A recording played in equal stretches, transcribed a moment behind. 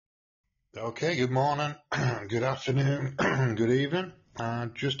Okay, good morning, good afternoon, good evening.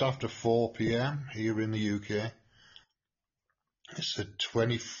 Just after 4 p.m. here in the UK. It's the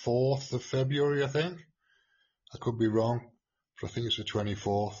 24th of February, I think. I could be wrong, but I think it's the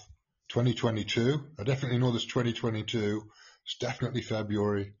 24th. 2022. I definitely know this 2022. It's definitely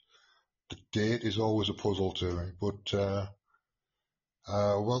February. The date is always a puzzle to me, but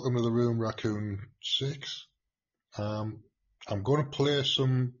welcome to the room, Raccoon 6. I'm going to play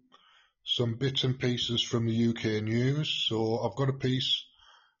some bits and pieces from the UK news. So I've got a piece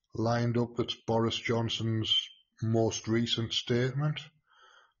lined up that's Boris Johnson's most recent statement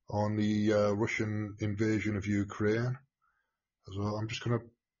on the Russian invasion of Ukraine. So I'm just going to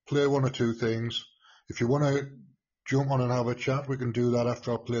play one or two things. If you want to jump on and have a chat, we can do that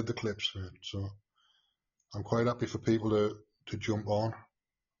after I've played the clips. So I'm quite happy for people to jump on.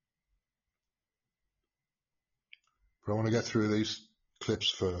 But I want to get through these clips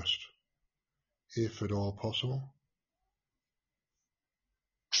first, if at all possible.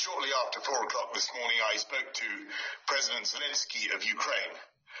 Shortly after 4 o'clock this morning, I spoke to President Zelensky of Ukraine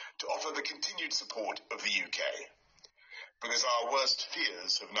to offer the continued support of the UK, because our worst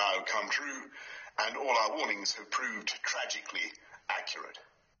fears have now come true and all our warnings have proved tragically accurate.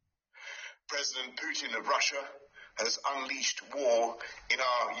 President Putin of Russia has unleashed war in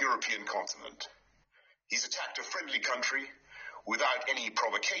our European continent. He's attacked a friendly country without any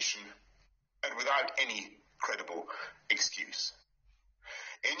provocation and without any credible excuse.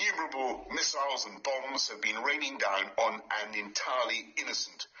 Innumerable missiles and bombs have been raining down on an entirely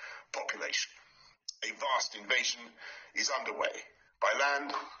innocent population. A vast invasion is underway by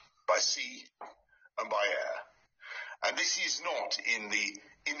land, by sea, and by air. And this is not in the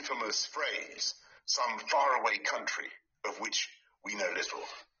infamous phrase, some faraway country of which we know little.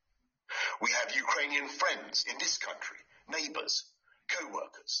 We have Ukrainian friends in this country, neighbors,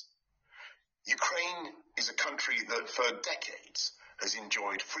 co-workers. Ukraine is a country that for decades has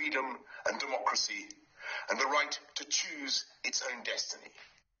enjoyed freedom and democracy and the right to choose its own destiny.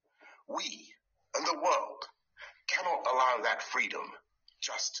 We and the world cannot allow that freedom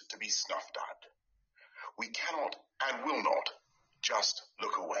just to be snuffed out. We cannot and will not just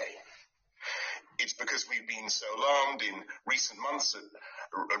look away. It's because we've been so alarmed in recent months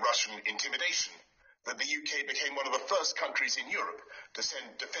at Russian intimidation that the UK became one of the first countries in Europe to send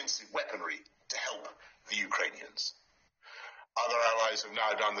defensive weaponry to help the Ukrainians. Other allies have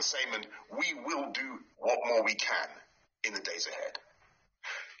now done the same, and we will do what more we can in the days ahead.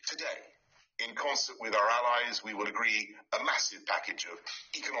 Today, in concert with our allies, we will agree a massive package of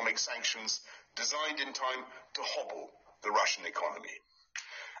economic sanctions designed in time to hobble the Russian economy.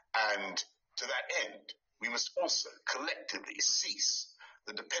 And to that end, we must also collectively cease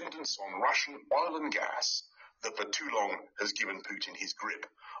the dependence on Russian oil and gas that for too long has given Putin his grip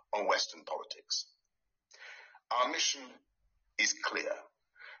on Western politics. Our mission is clear.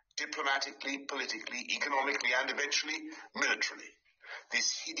 Diplomatically, politically, economically, and eventually militarily,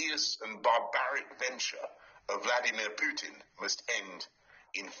 this hideous and barbaric venture of Vladimir Putin must end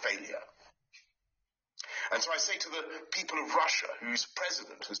in failure. And so I say to the people of Russia, whose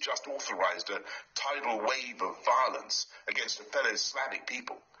president has just authorized a tidal wave of violence against a fellow Slavic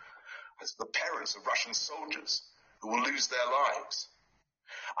people, as the parents of Russian soldiers who will lose their lives,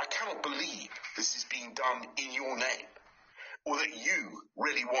 I cannot believe this is being done in your name, or that you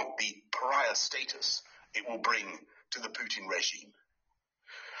really want the pariah status it will bring to the Putin regime.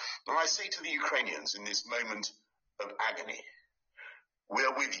 And I say to the Ukrainians in this moment of agony, we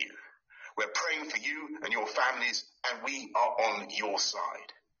are with you. We're praying for you and your families, and we are on your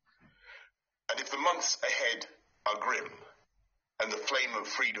side. And if the months ahead are grim and the flame of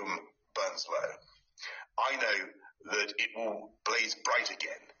freedom burns low, I know that it will blaze bright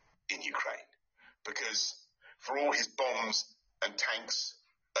again in Ukraine, because for all his bombs and tanks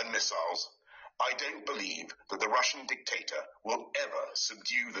and missiles, I don't believe that the Russian dictator will ever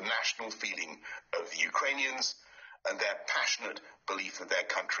subdue the national feeling of the Ukrainians and their passionate belief that their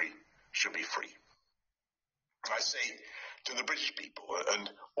country should be free. I say to the British people and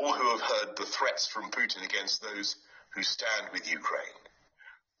all who have heard the threats from Putin against those who stand with Ukraine,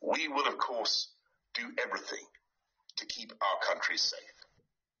 we will of course do everything to keep our country safe.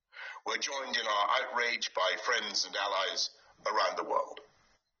 We're joined in our outrage by friends and allies around the world.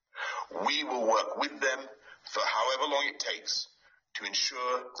 We will work with them for however long it takes to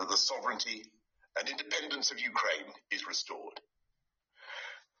ensure that the sovereignty and independence of Ukraine is restored.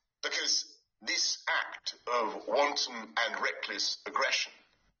 Because this act of wanton and reckless aggression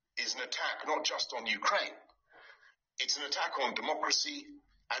is an attack not just on Ukraine, it's an attack on democracy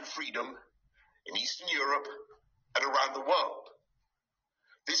and freedom in Eastern Europe and around the world.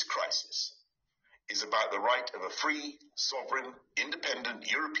 This crisis is about the right of a free, sovereign,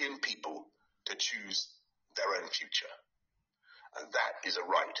 independent European people to choose their own future. And that is a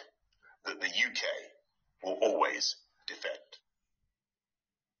right that the UK will always defend.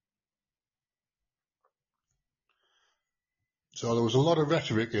 So there was a lot of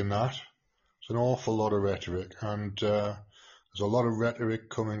rhetoric in that. It's an awful lot of rhetoric, and there's a lot of rhetoric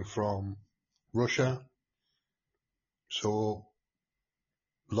coming from Russia. So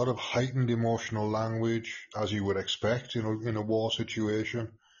a lot of heightened emotional language, as you would expect, in a war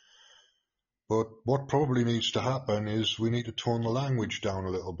situation. But what probably needs to happen is we need to tone the language down a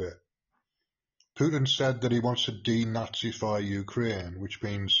little bit. Putin said that he wants to denazify Ukraine, which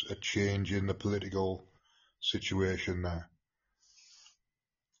means a change in the political situation there.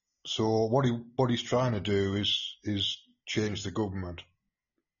 So what he's trying to do is change the government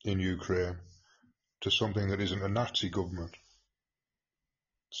in Ukraine to something that isn't a Nazi government.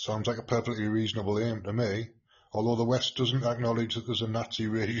 Sounds like a perfectly reasonable aim to me, although the West doesn't acknowledge that there's a Nazi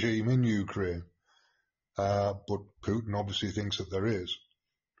regime in Ukraine. But Putin obviously thinks that there is.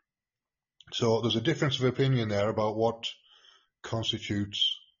 So there's a difference of opinion there about what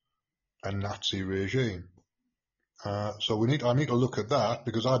constitutes a Nazi regime. So I need to look at that,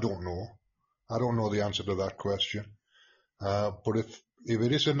 because I don't know. I don't know the answer to that question. But if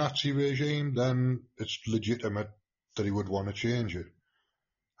it is a Nazi regime, then it's legitimate that he would want to change it.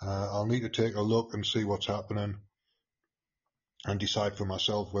 I'll need to take a look and see what's happening and decide for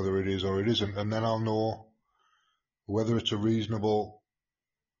myself whether it is or it isn't, and then I'll know whether it's a reasonable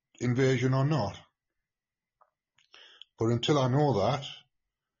invasion or not. But until I know that,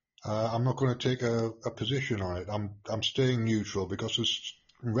 I'm not going to take a position on it. I'm staying neutral, because there's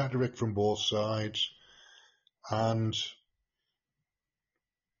rhetoric from both sides, and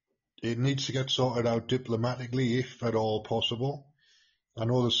it needs to get sorted out diplomatically, if at all possible. I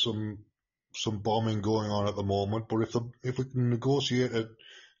know there's some bombing going on at the moment, but if we can negotiate a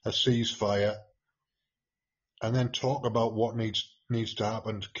ceasefire and then talk about what needs to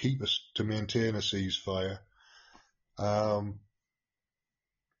happen to maintain a ceasefire, I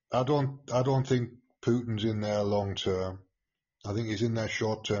don't think Putin's in there long term. I think he's in there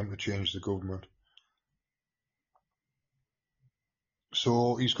short term to change the government.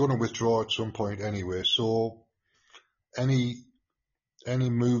 So he's going to withdraw at some point anyway. So any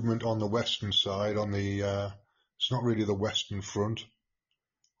movement on the western side, it's not really the Western Front.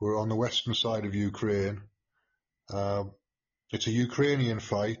 We're on the western side of Ukraine. It's a Ukrainian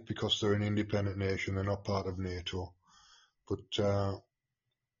fight because they're an independent nation. They're not part of NATO. But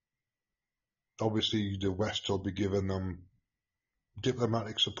obviously the West will be giving them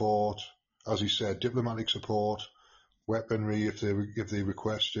diplomatic support, as he said, diplomatic support, weaponry if they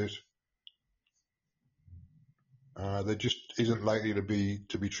request it. There just isn't likely to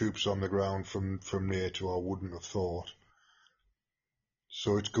be troops on the ground from NATO, I wouldn't have thought.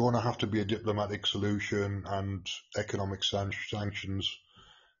 So it's going to have to be a diplomatic solution and economic sanctions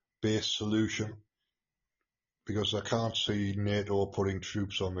based solution, because I can't see NATO putting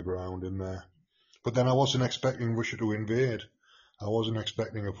troops on the ground in there. But then I wasn't expecting Russia to invade. I wasn't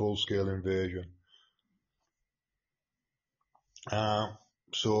expecting a full-scale invasion.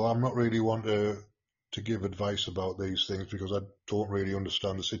 So I'm not really one to give advice about these things, because I don't really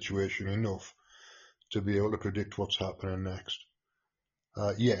understand the situation enough to be able to predict what's happening next.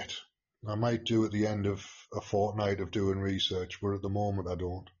 Yet. I might do at the end of a fortnight of doing research, but at the moment I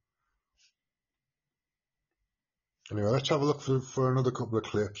don't. Anyway, let's have a look for another couple of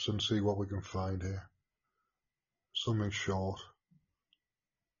clips and see what we can find here. Something short.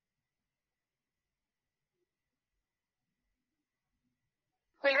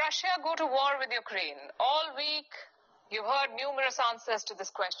 Will Russia go to war with Ukraine? All week, you've heard numerous answers to this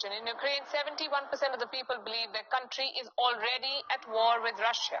question. In Ukraine, 71% of the people believe their country is already at war with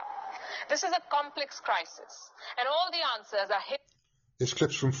Russia. This is a complex crisis, and all the answers are hidden. This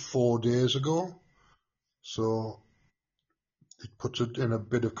clip's from 4 days ago, so it puts it in a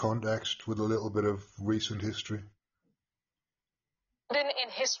bit of context with a little bit of recent history. In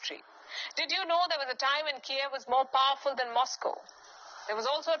history. Did you know there was a time when Kiev was more powerful than Moscow? There was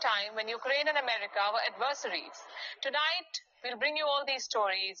also a time when Ukraine and America were adversaries. Tonight, we'll bring you all these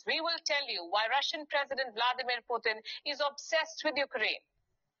stories. We will tell you why Russian President Vladimir Putin is obsessed with Ukraine.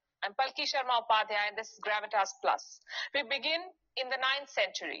 I'm Palki Sharma Upadhyay, and this is Gravitas Plus. We begin in the 9th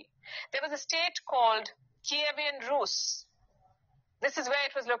century. There was a state called Kievan Rus. This is where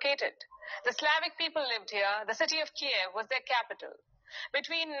it was located. The Slavic people lived here. The city of Kiev was their capital.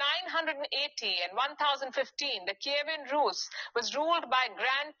 Between 980 and 1015, the Kievan Rus was ruled by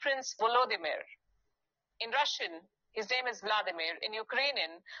Grand Prince Volodymyr. In Russian, His name is Vladimir, in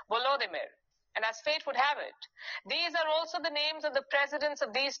Ukrainian, Volodymyr. And as fate would have it, these are also the names of the presidents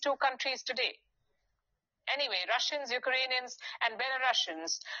of these two countries today. Anyway, Russians, Ukrainians, and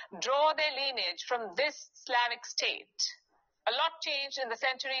Belarusians draw their lineage from this Slavic state. A lot changed in the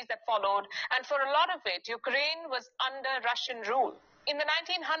centuries that followed, and for a lot of it, Ukraine was under Russian rule. In the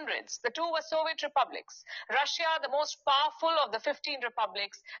 1900s, the two were Soviet republics, Russia the most powerful of the 15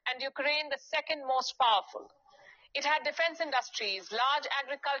 republics, and Ukraine the second most powerful. It had defense industries, large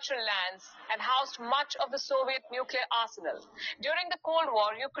agricultural lands, and housed much of the Soviet nuclear arsenal. During the Cold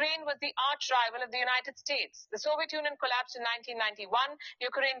War, Ukraine was the arch rival of the United States. The Soviet Union collapsed in 1991.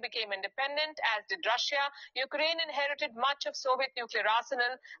 Ukraine became independent, as did Russia. Ukraine inherited much of Soviet nuclear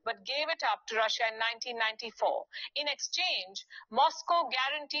arsenal, but gave it up to Russia in 1994. In exchange, Moscow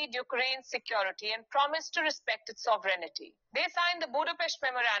guaranteed Ukraine's security and promised to respect its sovereignty. They signed the Budapest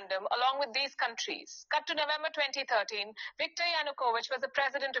Memorandum along with these countries. Cut to November 2013, Viktor Yanukovych was the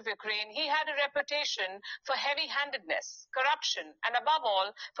president of Ukraine. He had a reputation for heavy-handedness, corruption, and above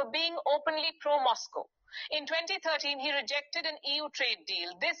all, for being openly pro-Moscow. In 2013, he rejected an EU trade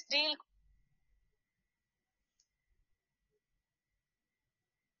deal. This deal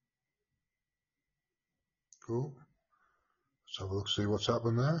Cool. Let's have a look, see what's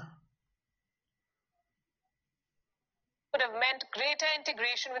happened there. would have meant greater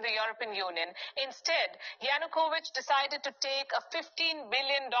integration with the European Union. Instead, Yanukovych decided to take a $15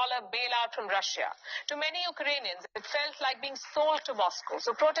 billion bailout from Russia. To many Ukrainians, it felt like being sold to Moscow,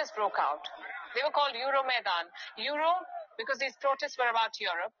 so protests broke out. They were called Euromaidan. Euro because these protests were about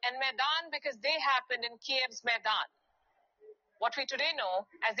Europe, and Maidan because they happened in Kiev's Maidan, what we today know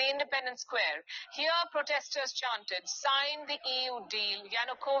as the Independence Square. Here, protesters chanted, "Sign the EU deal,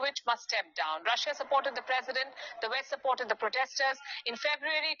 Yanukovych must step down." Russia supported the president, the West supported the protesters. In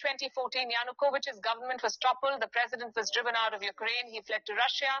February 2014, Yanukovych's government was toppled, the president was driven out of Ukraine, he fled to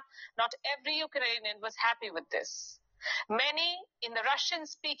Russia. Not every Ukrainian was happy with this. Many in the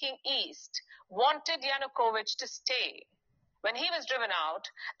Russian-speaking East wanted Yanukovych to stay. When he was driven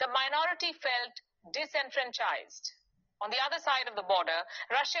out, the minority felt disenfranchised. On the other side of the border,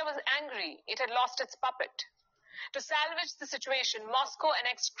 Russia was angry it had lost its puppet. To salvage the situation, Moscow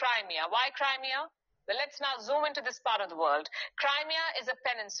annexed Crimea. Why Crimea? Well, let's now zoom into this part of the world. Crimea is a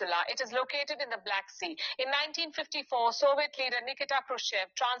peninsula. It is located in the Black Sea. In 1954, Soviet leader Nikita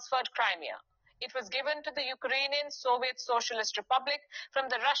Khrushchev transferred Crimea. It was given to the Ukrainian Soviet Socialist Republic from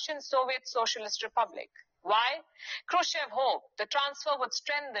the Russian Soviet Socialist Republic. Why? Khrushchev hoped the transfer would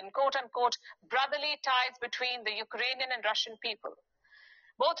strengthen, quote-unquote, brotherly ties between the Ukrainian and Russian people.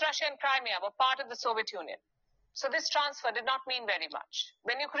 Both Russia and Crimea were part of the Soviet Union. So this transfer did not mean very much.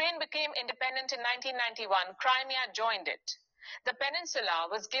 When Ukraine became independent in 1991, Crimea joined it. The peninsula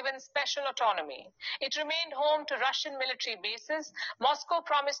was given special autonomy. It remained home to Russian military bases. Moscow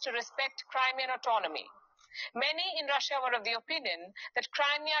promised to respect Crimean autonomy. Many in Russia were of the opinion that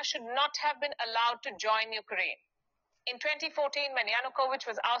Crimea should not have been allowed to join Ukraine. In 2014, when Yanukovych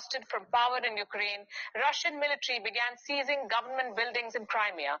was ousted from power in Ukraine, Russian military began seizing government buildings in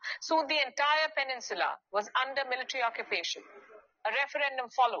Crimea. Soon the entire peninsula was under military occupation. A referendum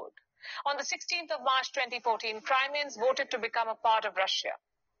followed. On the 16th of March 2014, Crimeans voted to become a part of Russia.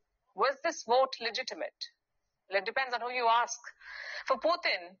 Was this vote legitimate? Well, it depends on who you ask. For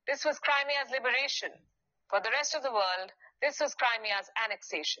Putin, this was Crimea's liberation. For the rest of the world, this was Crimea's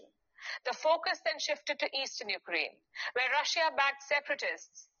annexation. The focus then shifted to eastern Ukraine, where Russia-backed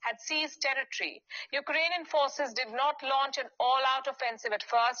separatists had seized territory. Ukrainian forces did not launch an all-out offensive at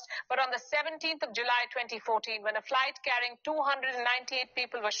first, but on the 17th of July 2014, when a flight carrying 298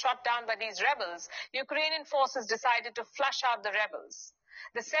 people was shot down by these rebels, Ukrainian forces decided to flush out the rebels.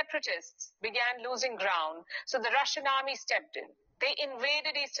 The separatists began losing ground, so the Russian army stepped in. They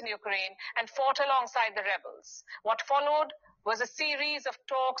invaded eastern Ukraine and fought alongside the rebels. What followed was a series of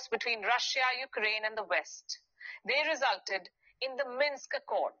talks between Russia, Ukraine, and the West. They resulted in the Minsk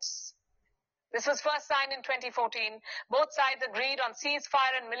Accords. This was first signed in 2014. Both sides agreed on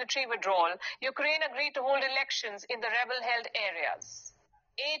ceasefire and military withdrawal. Ukraine agreed to hold elections in the rebel-held areas.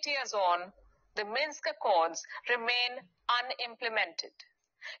 8 years on, the Minsk Accords remain unimplemented.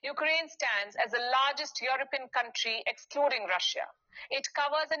 Ukraine stands as the largest European country excluding Russia. It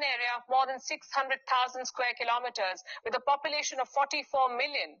covers an area of more than 600,000 square kilometers with a population of 44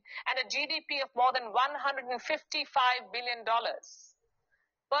 million and a GDP of more than $155 billion.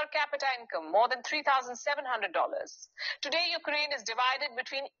 Per capita income, more than $3,700. Today, Ukraine is divided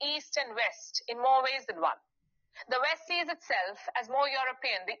between East and West in more ways than one. The West sees itself as more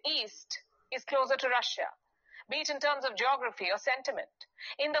European. The East is closer to Russia, be it in terms of geography or sentiment.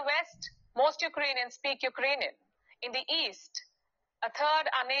 In the West, most Ukrainians speak Ukrainian. In the East, a third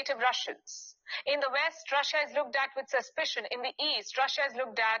are native Russians. In the West, Russia is looked at with suspicion. In the East, Russia is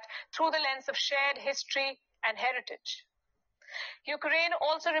looked at through the lens of shared history and heritage. Ukraine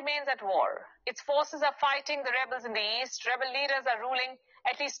also remains at war. Its forces are fighting the rebels in the East. Rebel leaders are ruling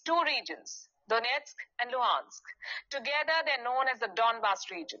at least two regions, Donetsk and Luhansk. Together, they're known as the Donbas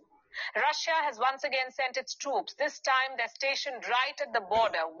region. Russia has once again sent its troops. This time, they're stationed right at the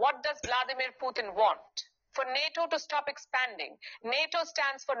border. What does Vladimir Putin want? For NATO to stop expanding. NATO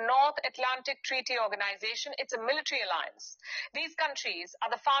stands for North Atlantic Treaty Organization. It's a military alliance. These countries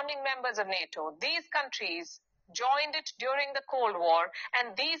are the founding members of NATO. These countries joined it during the Cold War,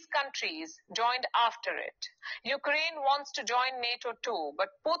 and these countries joined after it. Ukraine wants to join NATO too,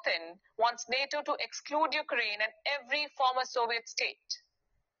 but Putin wants NATO to exclude Ukraine and every former Soviet state.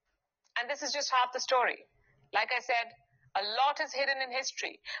 And this is just half the story. Like I said, a lot is hidden in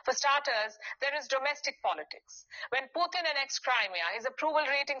history. For starters, there is domestic politics. When Putin annexed Crimea, his approval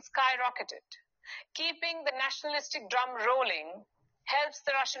rating skyrocketed. Keeping the nationalistic drum rolling helps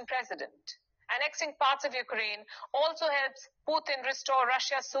the Russian president. Annexing parts of Ukraine also helps Putin restore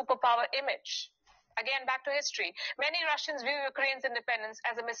Russia's superpower image. Again, back to history. Many Russians view Ukraine's independence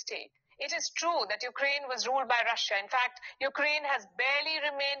as a mistake. It is true that Ukraine was ruled by Russia. In fact, Ukraine has barely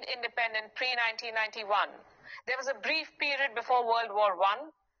remained independent pre-1991. There was a brief period before World War I,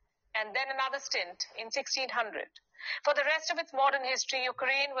 and then another stint in 1600. For the rest of its modern history,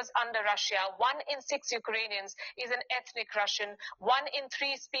 Ukraine was under Russia. 1 in 6 Ukrainians is an ethnic Russian. 1 in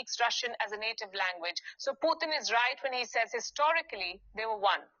 3 speaks Russian as a native language. So Putin is right when he says historically they were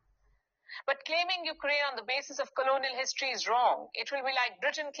one. But claiming Ukraine on the basis of colonial history is wrong. It will be like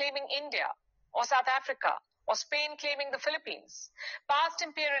Britain claiming India or South Africa or Spain claiming the Philippines. Past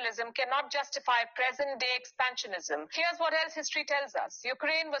imperialism cannot justify present-day expansionism. Here's what else history tells us.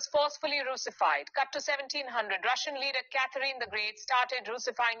 Ukraine was forcefully Russified. Cut to 1700, Russian leader Catherine the Great started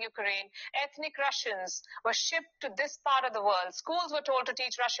Russifying Ukraine. Ethnic Russians were shipped to this part of the world. Schools were told to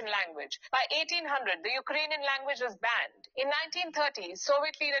teach Russian language. By 1800, the Ukrainian language was banned. In 1930,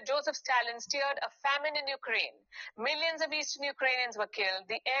 Soviet leader Joseph Stalin steered a famine in Ukraine. Millions of Eastern Ukrainians were killed.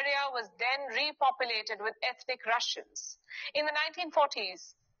 The area was then repopulated with ethnic Russians. In the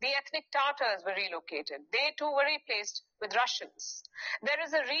 1940s, the ethnic Tatars were relocated. They too were replaced with Russians. There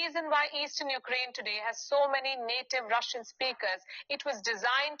is a reason why Eastern Ukraine today has so many native Russian speakers. It was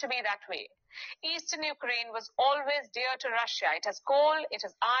designed to be that way. Eastern Ukraine was always dear to Russia. It has coal, it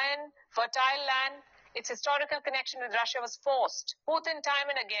has iron, fertile land. Its historical connection with Russia was forced. Putin time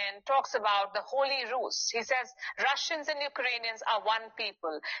and again talks about the Holy Rus. He says Russians and Ukrainians are one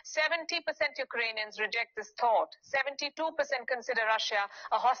people. 70% Ukrainians reject this thought. 72% consider Russia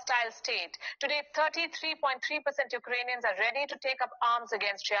a hostile state. Today, 33.3% Ukrainians are ready to take up arms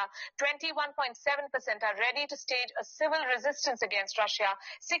against Russia. 21.7% are ready to stage a civil resistance against Russia.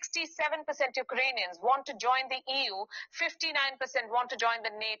 67% Ukrainians want to join the EU. 59% want to join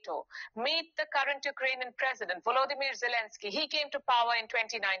the NATO. Meet the current Ukrainian president, Volodymyr Zelensky. He came to power in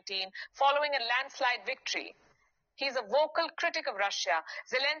 2019 following a landslide victory. He's a vocal critic of Russia.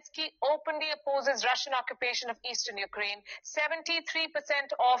 Zelensky openly opposes Russian occupation of eastern Ukraine.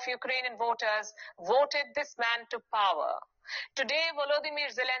 73% of Ukrainian voters voted this man to power. Today, Volodymyr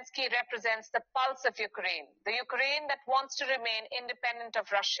Zelensky represents the pulse of Ukraine, the Ukraine that wants to remain independent of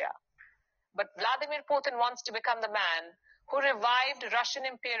Russia. But Vladimir Putin wants to become the man who revived Russian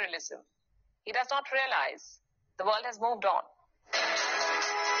imperialism. He does not realize the world has moved on.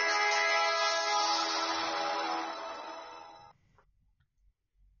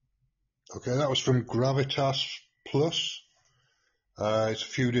 Okay, that was from Gravitas Plus. It's a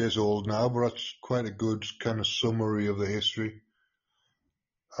few days old now, but it's quite a good kind of summary of the history.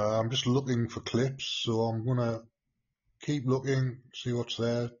 I'm just looking for clips, so I'm going to keep looking, see what's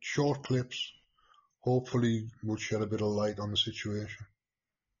there. Short clips, hopefully will shed a bit of light on the situation.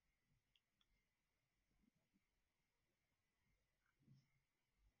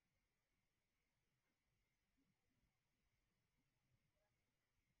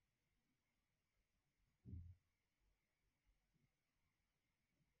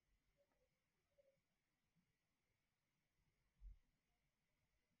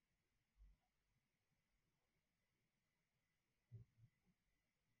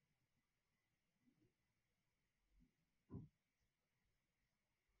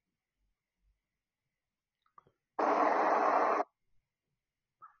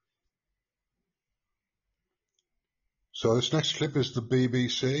 So this next clip is the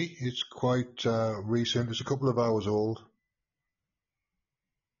BBC. It's quite recent. It's a couple of hours old.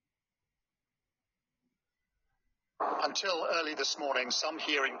 Until early this morning, some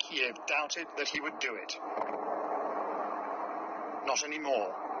here in Kiev doubted that he would do it. Not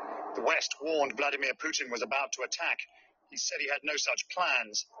anymore. The West warned Vladimir Putin was about to attack. He said he had no such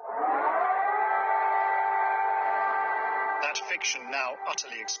plans. That fiction now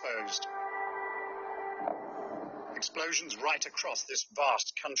utterly exposed. Explosions right across this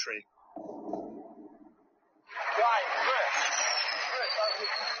vast country.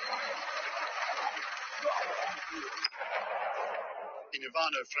 In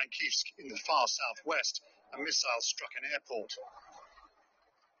Ivano-Frankivsk, in the far southwest, a missile struck an airport.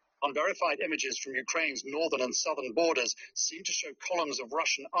 Unverified images from Ukraine's northern and southern borders seem to show columns of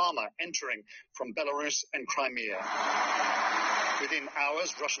Russian armor entering from Belarus and Crimea. Within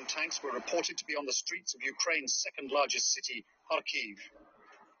hours, Russian tanks were reported to be on the streets of Ukraine's second-largest city, Kharkiv.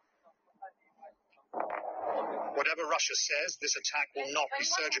 Whatever Russia says, this attack will not be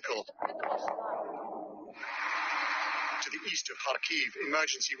surgical. To the east of Kharkiv,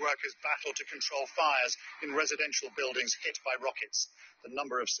 emergency workers battle to control fires in residential buildings hit by rockets. The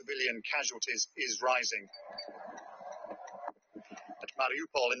number of civilian casualties is rising. At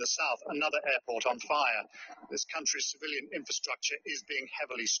Mariupol in the south, another airport on fire. This country's civilian infrastructure is being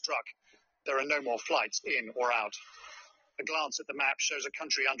heavily struck. There are no more flights in or out. A glance at the map shows a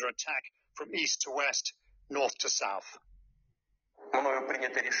country under attack from east to west, north to south.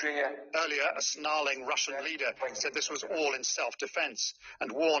 Earlier, a snarling Russian leader said this was all in self-defense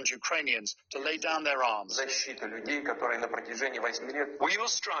and warned Ukrainians to lay down their arms. We will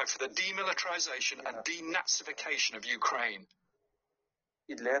strive for the demilitarization and denazification of Ukraine.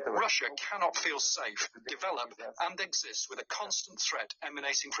 Russia cannot feel safe, develop and exist with a constant threat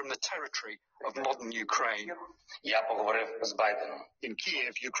emanating from the territory of modern Ukraine. In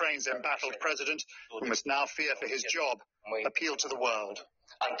Kiev, Ukraine's embattled president, who must now fear for his job, appealed to the world.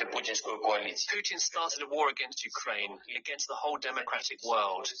 Putin started a war against Ukraine, against the whole democratic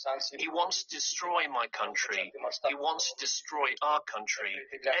world. He wants to destroy my country. He wants to destroy our country,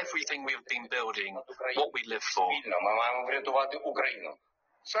 everything we've been building, what we live for.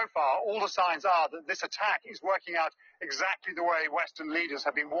 So far, all the signs are that this attack is working out exactly the way Western leaders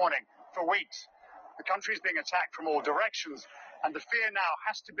have been warning for weeks. The country is being attacked from all directions, and the fear now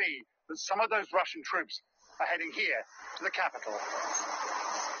has to be that some of those Russian troops are heading here to the capital.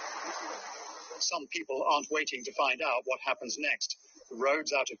 Some people aren't waiting to find out what happens next. The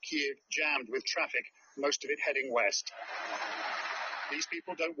roads out of Kiev jammed with traffic, most of it heading west. These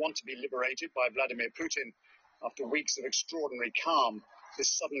people don't want to be liberated by Vladimir Putin. After weeks of extraordinary calm, this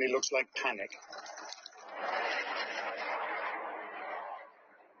suddenly looks like panic.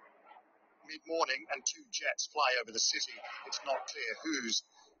 Mid-morning and two jets fly over the city. It's not clear whose,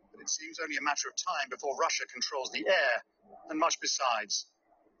 but it seems only a matter of time before Russia controls the air, and much besides.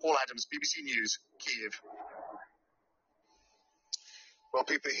 Paul Adams, BBC News, Kiev. Well,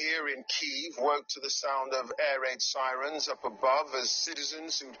 people here in Kyiv woke to the sound of air raid sirens up above as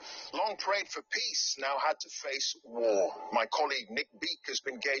citizens who'd long prayed for peace now had to face war. My colleague Nick Beak has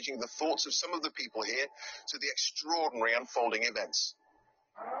been gauging the thoughts of some of the people here to the extraordinary unfolding events.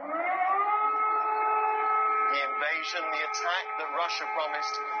 The invasion, the attack that Russia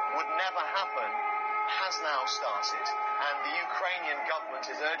promised would never happen, has now started. And the Ukrainian government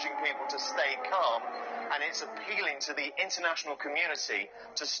is urging people to stay calm, and it's appealing to the international community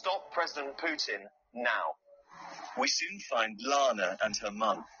to stop President Putin now. We soon find Lana and her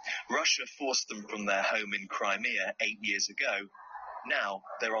mum. Russia forced them from their home in Crimea 8 years ago. Now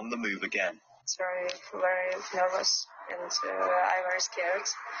they're on the move again. It's very nervous, and I'm very scared,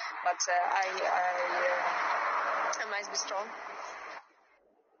 but I must be strong.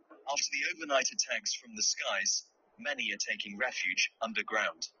 After the overnight attacks from the skies, many are taking refuge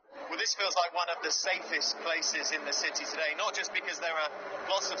underground. Well, this feels like one of the safest places in the city today, not just because there are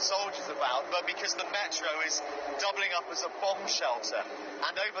lots of soldiers about, but because the metro is doubling up as a bomb shelter.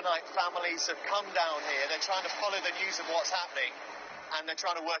 And overnight families have come down here. They're trying to follow the news of what's happening, and they're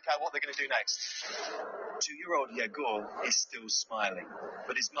trying to work out what they're going to do next. 2-year-old Yegor is still smiling,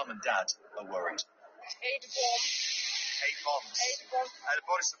 but his mum and dad are worried. 8 bombs. 8 bombs. 8 bombs. And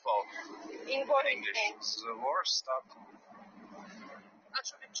Borisopol. In Borisopol. English. The war stopped.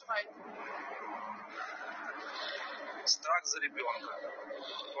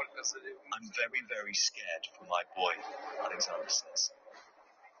 I'm very, very scared for my boy, Alexander says.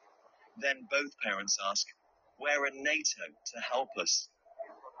 Then both parents ask, where are NATO to help us?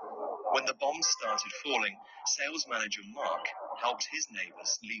 When the bombs started falling, sales manager Mark helped his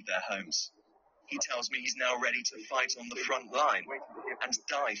neighbors leave their homes. He tells me he's now ready to fight on the front line and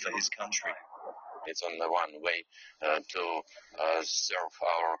die for his country. It's on the one way to serve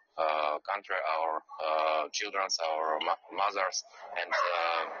our country, our children, our mothers, and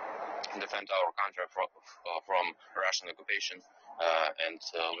defend our country from Russian occupation, and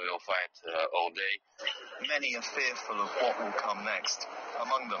we will fight all day. Many are fearful of what will come next,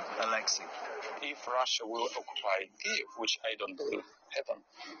 among them Alexei. If Russia will occupy Kiev, which I don't believe happen,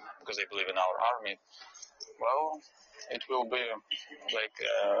 because I believe in our army, well, it will be like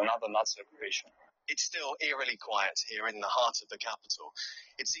another Nazi occupation. It's still eerily quiet here in the heart of the capital.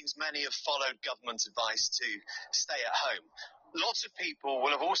 It seems many have followed government advice to stay at home. Lots of people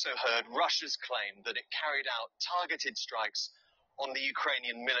will have also heard Russia's claim that it carried out targeted strikes on the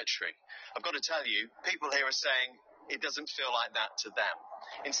Ukrainian military. I've got to tell you, people here are saying it doesn't feel like that to them.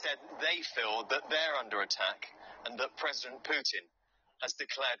 Instead, they feel that they're under attack and that President Putin has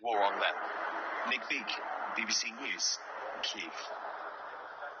declared war on them. Nick Beak, BBC News, Kyiv.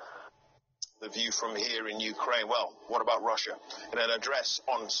 The view from here in Ukraine. Well, what about Russia? In an address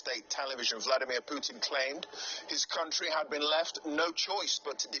on state television, Vladimir Putin claimed his country had been left no choice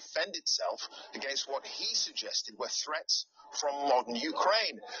but to defend itself against what he suggested were threats from modern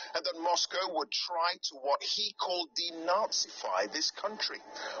Ukraine, and that Moscow would try to what he called denazify this country.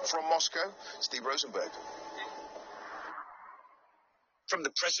 From Moscow, Steve Rosenberg. From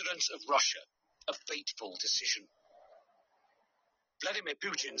the President of Russia, a fateful decision. Vladimir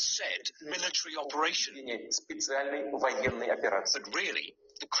Putin said military operation. But really,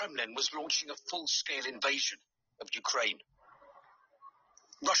 the Kremlin was launching a full-scale invasion of Ukraine.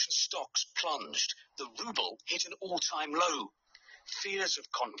 Russian stocks plunged. The ruble hit an all-time low. Fears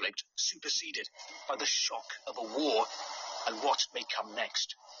of conflict superseded by the shock of a war and what may come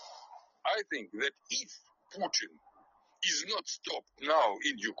next. I think that if Putin is not stopped now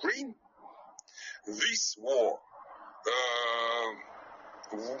in Ukraine, this war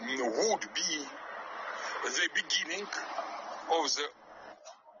would be the beginning of the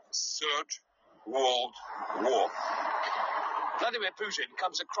Third World War. Vladimir Putin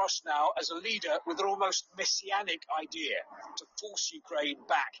comes across now as a leader with an almost messianic idea to force Ukraine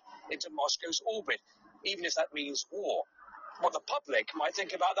back into Moscow's orbit, even if that means war. What the public might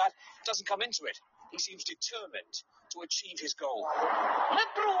think about that doesn't come into it. He seems determined to achieve his goal.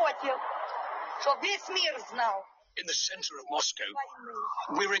 In the center of Moscow,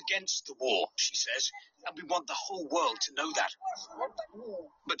 we're against the war, she says, and we want the whole world to know that.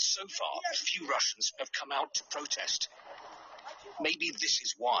 But so far, few Russians have come out to protest. Maybe this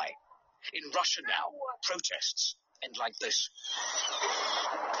is why. In Russia now, protests end like this.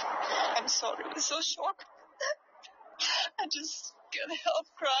 I'm sorry, I'm so shocked. I just can't help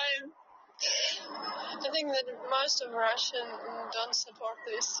crying. I think that most of Russians don't support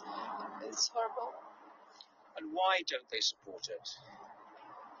this. It's horrible. And why don't they support it?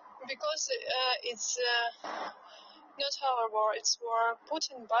 Because it's not our war, it's war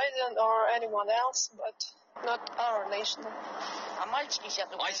Putin, Biden, or anyone else, but not our nation.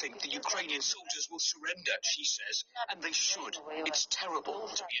 I think the Ukrainian soldiers will surrender, she says, and they should. It's terrible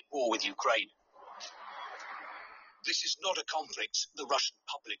to be at war with Ukraine. This is not a conflict the Russian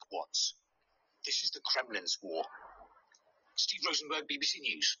public wants. This is the Kremlin's war. Steve Rosenberg, BBC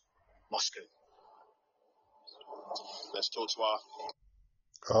News, Moscow. Let's talk to our...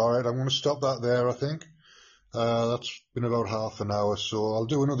 All right, I'm going to stop that there, I think. That's been about half an hour, so I'll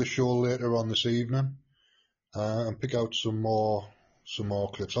do another show later on this evening and pick out some more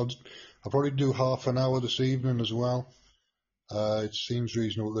clips. I'll probably do half an hour this evening as well. It seems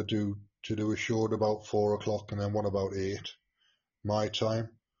reasonable to do a show at about 4 o'clock and then one about 8 my time.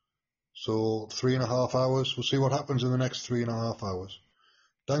 So 3.5 hours. We'll see what happens in the next 3.5 hours.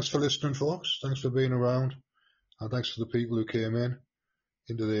 Thanks for listening, folks. Thanks for being around. And thanks to the people who came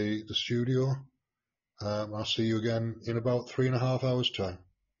into the studio. I'll see you again in about 3.5 hours' time.